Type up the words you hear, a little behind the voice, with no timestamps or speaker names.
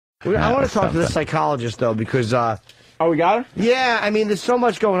I want to talk to the psychologist, though, because... oh, we got her? Yeah, I mean, there's so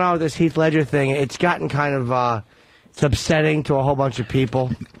much going on with this Heath Ledger thing. It's gotten kind of... it's upsetting to a whole bunch of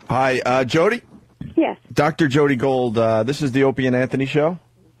people. Hi, Jody? Yes. Dr. Jody Gold, this is the Opie and Anthony Show.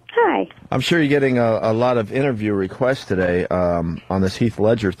 Hi. I'm sure you're getting a lot of interview requests today on this Heath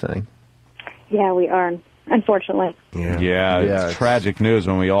Ledger thing. Yeah, we are, unfortunately. Yeah, it's tragic news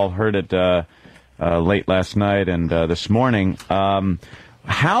when we all heard it late last night and this morning.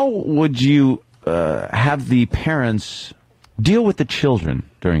 How would you have the parents deal with the children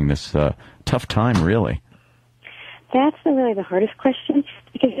during this tough time, really? That's really the hardest question,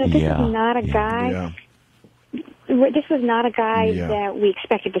 because this is not a guy... Yeah. This was not a guy that we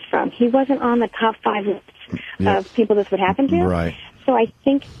expected this from. He wasn't on the top 5 lists of people this would happen to. Right. So I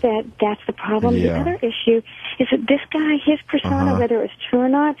think that that's the problem. Yeah. The other issue is that this guy, his persona, whether it was true or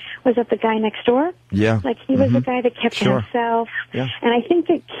not, was of the guy next door. Yeah. Like, he was the guy that kept to himself. Yeah. And I think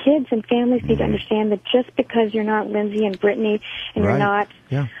that kids and families need to understand that just because you're not Lindsay and Brittany and you're not,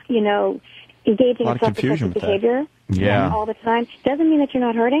 you know, engaging in self-destructive behavior all the time, doesn't mean that you're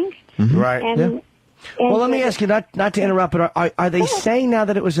not hurting. Right. And well, let me ask you, not to interrupt, but are they saying now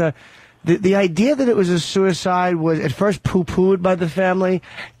that it was the idea that it was a suicide was at first poo-pooed by the family,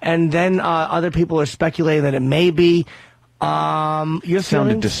 and then other people are speculating that it may be. Your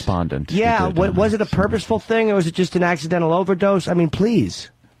sounded despondent. Yeah, was it a purposeful thing, or was it just an accidental overdose? I mean, please.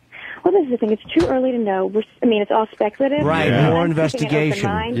 Well, this is the thing. It's too early to know. I mean, it's all speculative. Right, more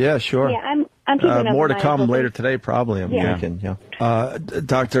investigation. Yeah, sure. Yeah, I'm keeping an more to open come mind. later today, probably, I'm thinking. Yeah.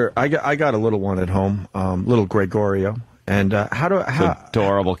 Doctor, I got a little one at home, little Gregorio. And how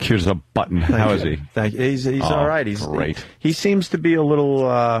adorable, cute as a button. How is he? Thank you. He's all right. He's great. He seems to be a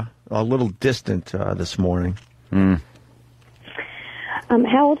little distant this morning. How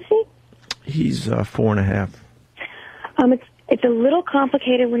old is he? He's 4.5. It's a little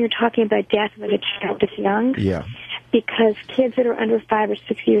complicated when you're talking about death with a child this young. Yeah. Because kids that are under 5 or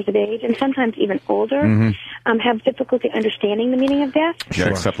 6 years of age, and sometimes even older, have difficulty understanding the meaning of death. Yeah,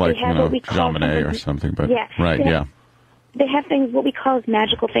 except like, Domine or something. But They have things, what we call as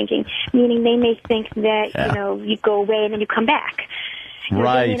magical thinking, meaning they may think that, you go away and then you come back.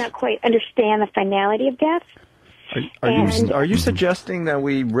 Right. They may not quite understand the finality of death. Are you suggesting that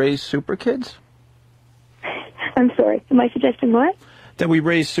we raise super kids? I'm sorry. Am I suggesting what? That we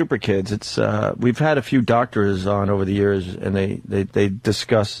raise super kids. It's we've had a few doctors on over the years, and they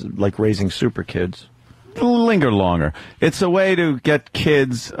discuss like raising super kids. Linger longer. It's a way to get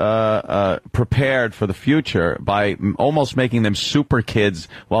kids prepared for the future by almost making them super kids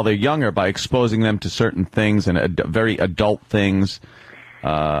while they're younger, by exposing them to certain things and very adult things.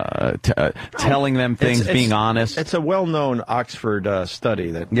 Telling them things, being honest. It's a well-known Oxford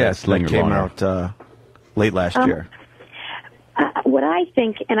study that came out late last year. What I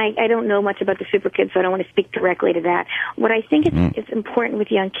think, and I don't know much about the super kids, so I don't want to speak directly to that. What I think is important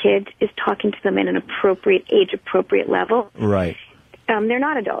with young kids is talking to them in an appropriate, age-appropriate level. Right. They're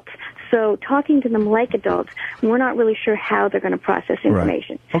not adults. So talking to them like adults, we're not really sure how they're going to process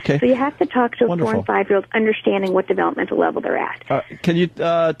information. Right. Okay. So you have to talk to a Wonderful. 4- and 5-year-old understanding what developmental level they're at. Can you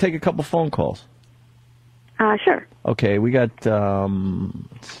take a couple phone calls? Sure. Okay, we got,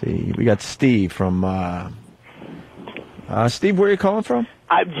 let's see, we got Steve from, Steve, where are you calling from?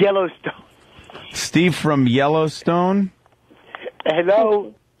 I'm Yellowstone. Steve from Yellowstone?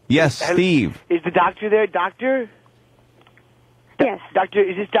 Hello? Yes, Steve. Is the doctor there, doctor? Yes. Doctor,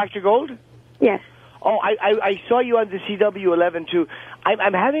 is this Dr. Gold? Yes. Oh, I saw you on the CW11 too.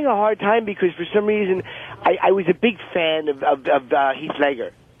 I'm having a hard time because for some reason I was a big fan of Heath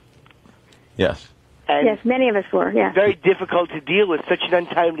Ledger. Yes. And yes, many of us were, yeah. Very difficult to deal with such an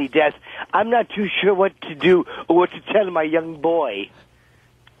untimely death. I'm not too sure what to do or what to tell my young boy.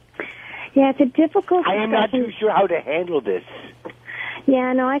 Yeah, it's a difficult I am not too sure how to handle this.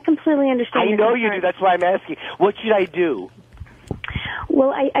 Yeah, no, I completely understand. I know you do. That's why I'm asking. What should I do?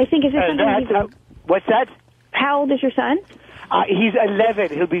 Well, I think is there something what's that? How old is your son? He's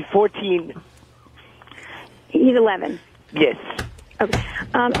 11. He'll be 14. He's 11. Yes. Okay.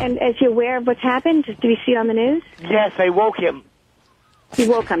 And is he aware of what's happened? Did you see it on the news? Yes, I woke him. You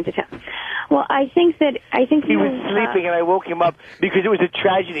woke him to tell. Well, I think he was sleeping, and I woke him up because it was a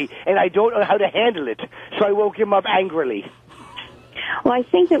tragedy, and I don't know how to handle it. So I woke him up angrily. Well, I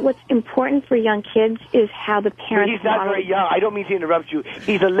think that what's important for young kids is how the parents... He's not very young. I don't mean to interrupt you.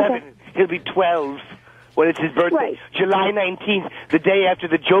 He's 11. Okay. He'll be 12 when it's his birthday. Right. July 19th, the day after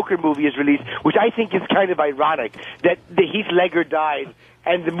the Joker movie is released, which I think is kind of ironic, that the Heath Ledger died,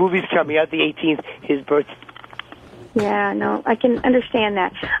 and the movie's coming out the 18th, his birthday. Yeah, no, I can understand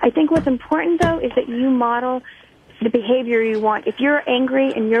that. I think what's important, though, is that you model the behavior you want. If you're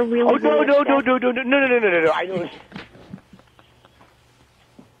angry and you're really... No. I don't...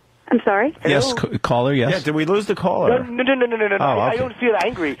 I'm sorry? Yes, caller, yes. Yeah, did we lose the caller? No. Oh, I okay. don't feel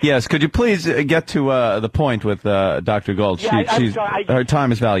angry. Yes, could you please get to the point with Dr. Gold? Her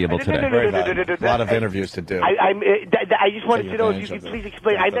time is valuable today. A lot of interviews to do. I just wanted to know if you could please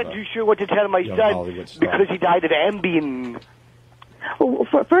explain. I'm not too sure what to tell my son because he died of Ambien. Well,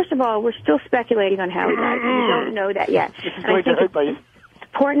 first of all, we're still speculating on how he died. We don't know that yet. It's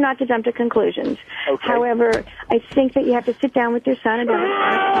important not to jump to conclusions. Okay. However, I think that you have to sit down with your son and have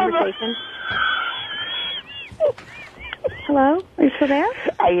a conversation. Hello? Are you still there?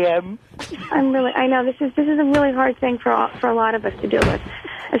 I am. I know this is a really hard thing for a lot of us to deal with,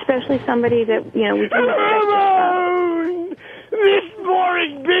 especially somebody that, we do expect. This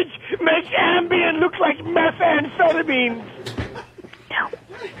boring bitch makes Ambien look like methamphetamines.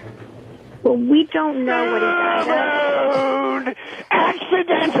 Well, we don't know what he died of.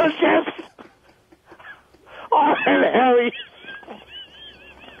 Accidental death. Oh, Harry.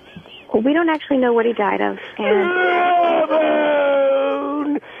 Well, we don't actually know what he died of. And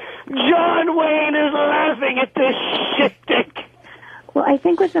John Wayne is laughing at this shit dick. Well, I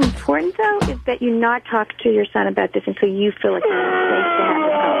think what's important, though, is that you not talk to your son about this until you feel like you're safe to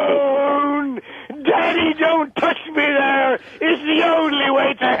have this conversation. Daddy, don't touch me there. It's the only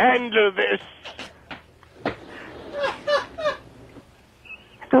way to handle this.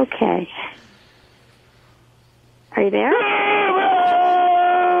 Okay. Are you there?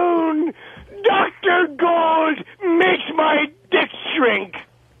 Dr. Gold makes my dick shrink.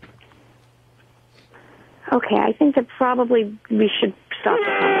 Okay, I think that probably we should stop the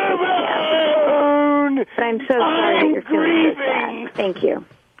conversation now. But I'm so sorry that you're feeling so sad. Thank you.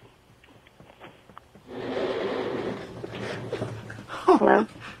 Hello?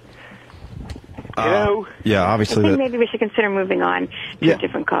 Hello? Yeah, obviously. I think maybe we should consider moving on to a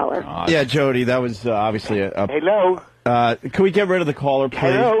different caller. Yeah, Jody, that was obviously a... Hello? Can we get rid of the caller, please?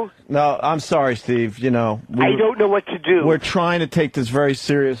 Hello? No, I'm sorry, Steve. I don't know what to do. We're trying to take this very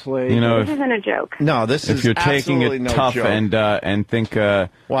seriously. This isn't a joke. No, this is if you're taking it tough joke. and think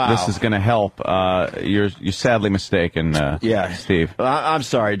this is going to help, you're sadly mistaken. Steve. I'm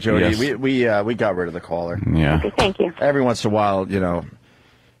sorry, Jody. Yes. We got rid of the caller. Yeah. Okay, thank you. Every once in a while,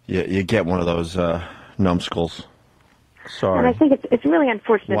 you get one of those numbskulls. Sorry. And I think it's really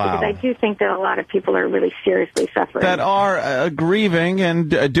unfortunate because I do think that a lot of people are really seriously suffering. That are grieving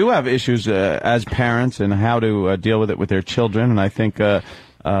and do have issues as parents and how to deal with it with their children. And I think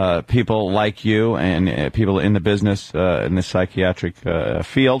people like you and people in the business, in the psychiatric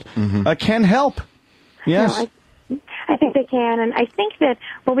field, can help. Yes. No, I think they can, and I think that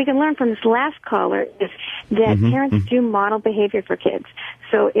what we can learn from this last caller is that parents do model behavior for kids.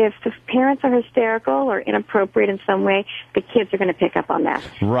 So if the parents are hysterical or inappropriate in some way, the kids are going to pick up on that.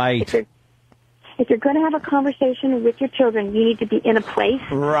 Right. If you're going to have a conversation with your children, you need to be in a place.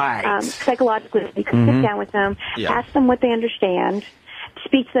 Right. Psychologically, you can sit down with them, ask them what they understand,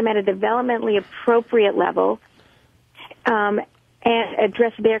 speak to them at a developmentally appropriate level, and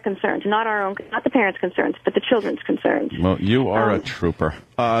address their concerns, not the parents' concerns, but the children's concerns. Well, you are a trooper.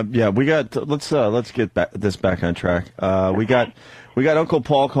 We got. Let's get this back on track. We got Uncle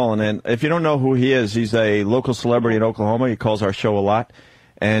Paul calling in. If you don't know who he is, he's a local celebrity in Oklahoma. He calls our show a lot,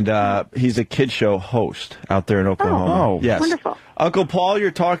 and he's a kid show host out there in Oklahoma. Oh, yes, wonderful. Uncle Paul,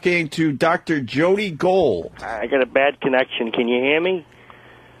 you're talking to Dr. Jody Gold. I got a bad connection. Can you hear me?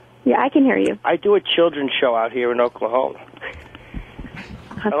 Yeah, I can hear you. I do a children's show out here in Oklahoma.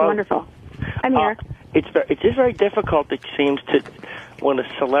 That's wonderful. I'm here. It's just very difficult, it seems, to when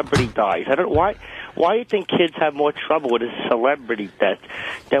a celebrity dies. I don't why do you think kids have more trouble with a celebrity death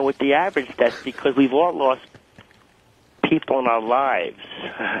than with the average death? Because we've all lost people in our lives.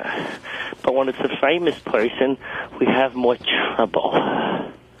 But when it's a famous person, we have more trouble.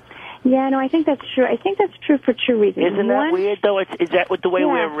 Yeah, no, I think that's true. I think that's true for two reasons. Isn't that weird, though? Is that the way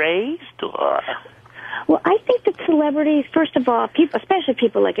we're raised? Or? Well, I think that celebrities, first of all, especially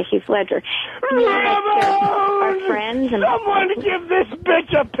people like a Heath Ledger, are friends. And someone give this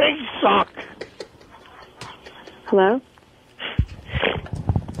bitch a pink sock. Hello?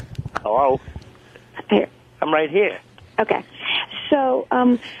 Hello? Here. I'm right here. Okay. So,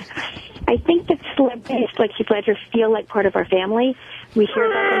 I think that celebrities like Heath Ledger feel like part of our family. We hear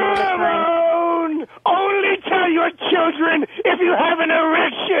about them all the time. Only tell your children if you have an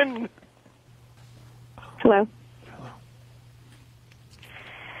erection. Hello?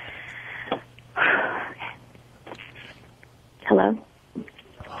 Hello?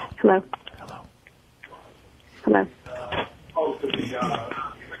 Hello? Hello?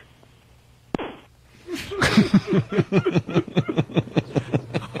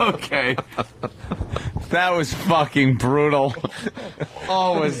 Okay. That was fucking brutal.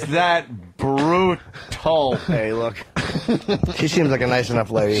 Oh, was that brutal? Hey, look. She seems like a nice enough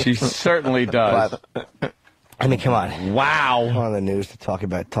lady. She certainly does. But, I mean, come on. Wow. On the news to talk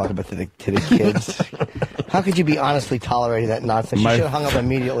about to the kids. How could you be honestly tolerating that nonsense? You should have hung up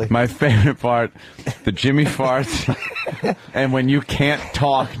immediately. My favorite part, the Jimmy farts, and when you can't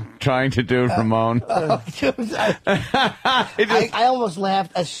talk, trying to do Ramon. I almost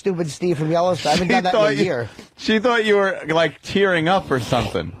laughed at stupid Steve from Yellowstone. I haven't done that in a year. She thought you were like tearing up or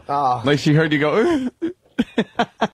something. Oh. Like she heard you go.